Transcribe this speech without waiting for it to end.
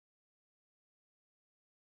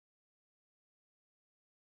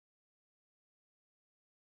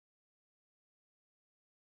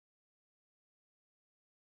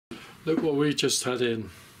Look what we just had in.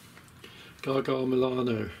 Ga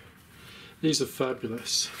Milano. These are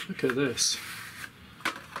fabulous. Look at this.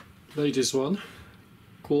 Ladies one,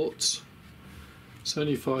 quartz. It's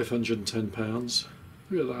only £510.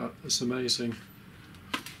 Look at that, that's amazing.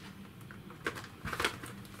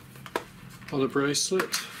 On a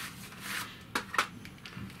bracelet,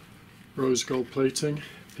 rose gold plating,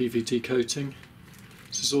 PVD coating.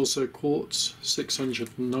 This is also quartz,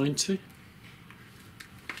 690.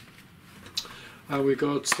 And we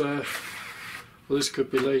got, well, this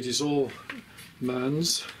could be ladies or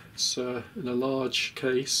man's. It's in a large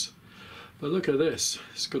case. But look at this,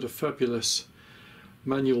 it's got a fabulous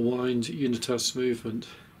manual wind unitas movement.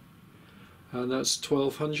 And that's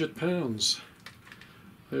 £1,200.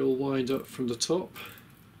 They all wind up from the top.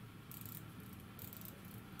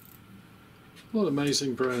 What an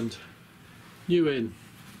amazing brand. New in.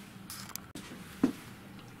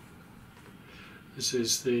 This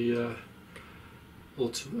is the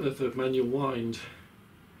manual wind.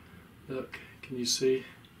 Look, can you see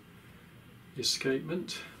the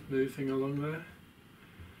escapement moving along there?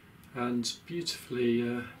 And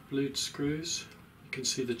beautifully blued screws. You can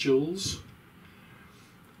see the jewels.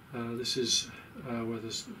 This is where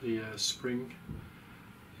the spring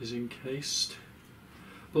is encased.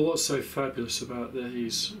 But what's so fabulous about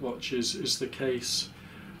these watches is the case,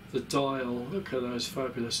 the dial. Look at those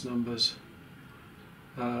fabulous numbers.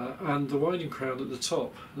 And the winding crown at the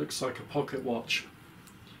top looks like a pocket watch.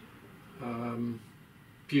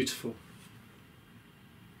 Beautiful.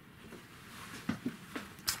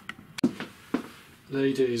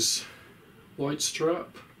 Ladies, white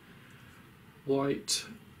strap, white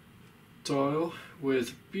dial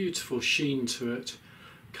with beautiful sheen to it,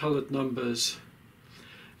 coloured numbers.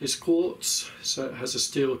 It's quartz, so it has a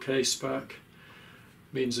steel case back,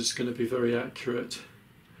 means it's going to be very accurate,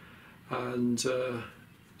 and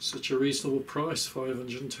such a reasonable price,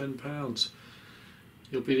 £510.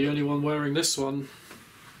 You'll be the only one wearing this one.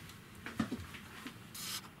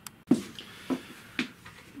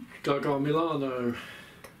 Ga Milano.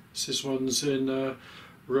 This one's in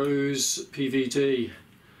rose PVD.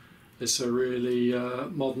 It's a really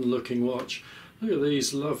modern looking watch. Look at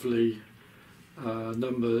these lovely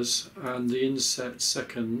numbers and the inset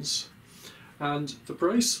seconds, and the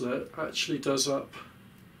bracelet actually does up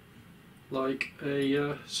like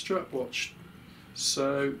a strap watch,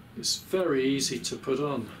 so it's very easy to put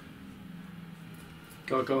on.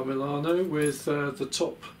 Ga Milano with the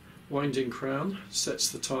top winding crown, sets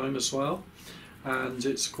the time as well, and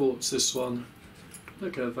it's quartz, this one.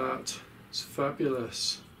 Look at that, it's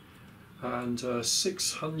fabulous. And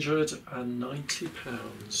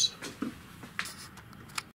 £690.